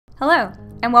Hello,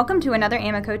 and welcome to another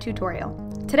Amico tutorial.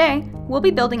 Today, we'll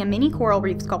be building a mini coral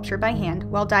reef sculpture by hand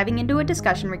while diving into a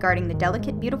discussion regarding the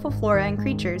delicate, beautiful flora and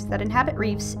creatures that inhabit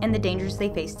reefs and the dangers they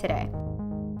face today.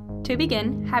 To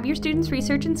begin, have your students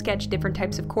research and sketch different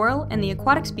types of coral and the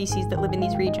aquatic species that live in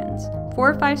these regions.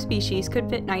 4 or 5 species could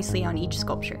fit nicely on each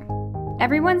sculpture.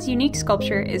 Everyone's unique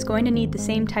sculpture is going to need the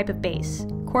same type of base.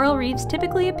 Coral reefs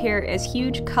typically appear as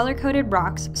huge, color-coded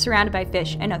rocks surrounded by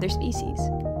fish and other species.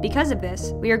 Because of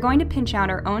this, we are going to pinch out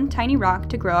our own tiny rock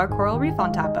to grow our coral reef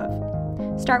on top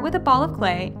of. Start with a ball of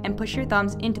clay and push your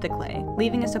thumbs into the clay,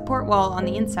 leaving a support wall on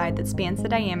the inside that spans the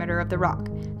diameter of the rock.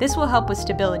 This will help with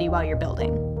stability while you're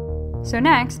building. So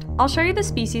next, I'll show you the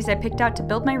species I picked out to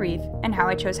build my reef and how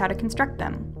I chose how to construct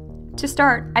them. To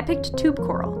start, I picked tube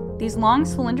coral. These long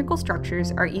cylindrical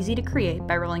structures are easy to create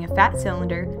by rolling a fat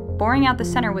cylinder, boring out the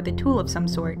center with a tool of some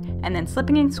sort, and then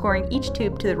slipping and scoring each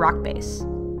tube to the rock base.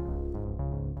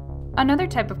 Another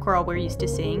type of coral we're used to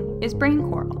seeing is brain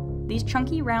coral. These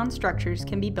chunky round structures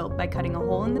can be built by cutting a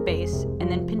hole in the base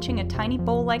and then pinching a tiny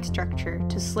bowl-like structure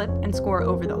to slip and score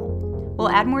over the hole. We'll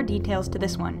add more details to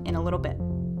this one in a little bit.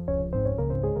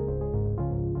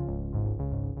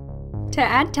 To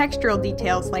add textural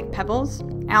details like pebbles,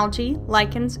 algae,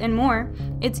 lichens, and more,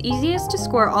 it's easiest to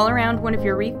score all around one of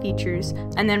your reef features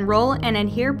and then roll and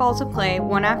adhere balls of clay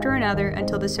one after another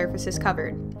until the surface is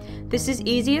covered. This is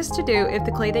easiest to do if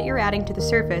the clay that you're adding to the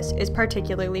surface is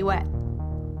particularly wet.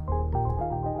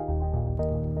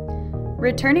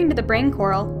 Returning to the brain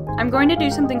coral, I'm going to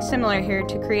do something similar here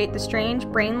to create the strange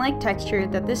brain-like texture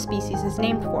that this species is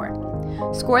named for.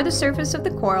 Score the surface of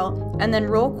the coral and then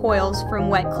roll coils from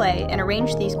wet clay and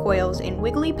arrange these coils in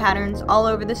wiggly patterns all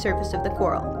over the surface of the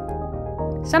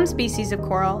coral. Some species of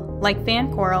coral, like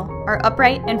fan coral, are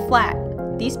upright and flat.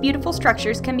 These beautiful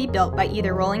structures can be built by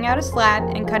either rolling out a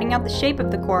slab and cutting out the shape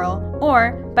of the coral,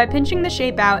 or by pinching the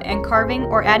shape out and carving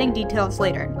or adding details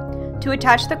later. To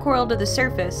attach the coral to the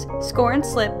surface, score and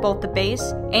slip both the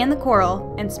base and the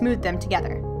coral and smooth them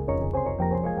together.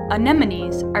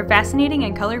 Anemones are fascinating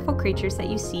and colorful creatures that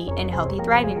you see in healthy,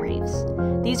 thriving reefs.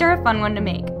 These are a fun one to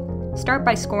make. Start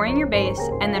by scoring your base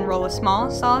and then roll a small,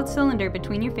 solid cylinder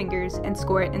between your fingers and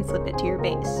score it and slip it to your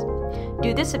base.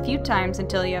 Do this a few times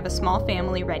until you have a small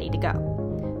family ready to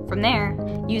go. From there,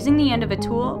 using the end of a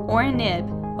tool or a nib,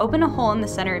 open a hole in the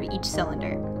center of each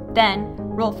cylinder. Then,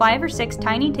 roll 5 or 6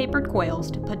 tiny tapered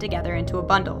coils to put together into a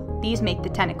bundle. These make the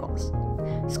tentacles.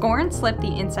 Score and slip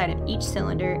the inside of each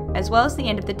cylinder, as well as the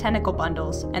end of the tentacle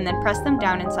bundles, and then press them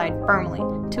down inside firmly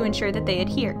to ensure that they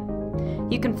adhere.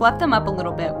 You can fluff them up a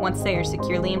little bit once they are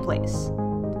securely in place.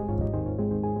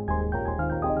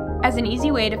 As an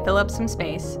easy way to fill up some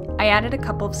space, I added a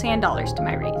couple of sand dollars to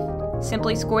my reef.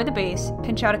 Simply score the base,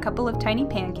 pinch out a couple of tiny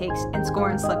pancakes, and score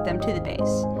and slip them to the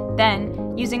base.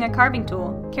 Then, using a carving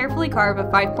tool, carefully carve a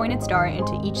 5-pointed star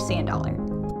into each sand dollar.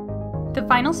 The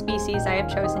final species I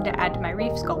have chosen to add to my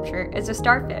reef sculpture is a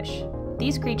starfish.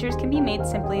 These creatures can be made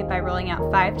simply by rolling out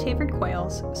 5 tapered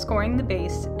coils, scoring the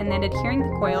base, and then adhering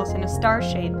the coils in a star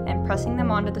shape and pressing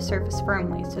them onto the surface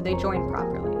firmly so they join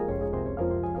properly.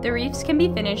 The reefs can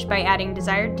be finished by adding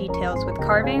desired details with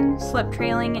carving, slip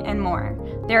trailing, and more.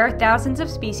 There are thousands of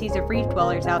species of reef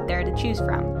dwellers out there to choose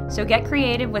from, so get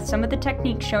creative with some of the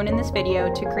techniques shown in this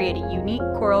video to create a unique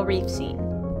coral reef scene.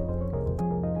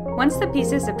 Once the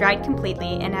pieces have dried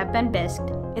completely and have been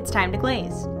bisqued, it's time to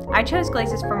glaze. I chose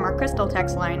glazes from our Crystal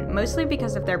Tex line mostly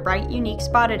because of their bright, unique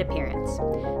spotted appearance.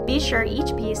 Be sure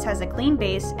each piece has a clean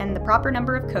base and the proper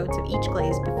number of coats of each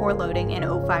glaze before loading an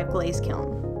 05 glaze kiln.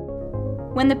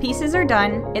 When the pieces are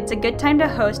done, it's a good time to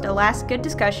host a last good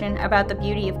discussion about the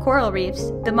beauty of coral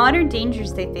reefs, the modern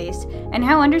dangers they face, and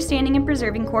how understanding and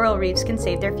preserving coral reefs can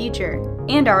save their future,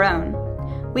 and our own.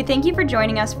 We thank you for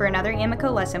joining us for another Amico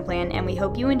lesson plan, and we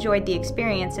hope you enjoyed the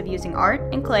experience of using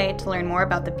art and clay to learn more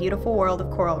about the beautiful world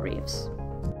of coral reefs.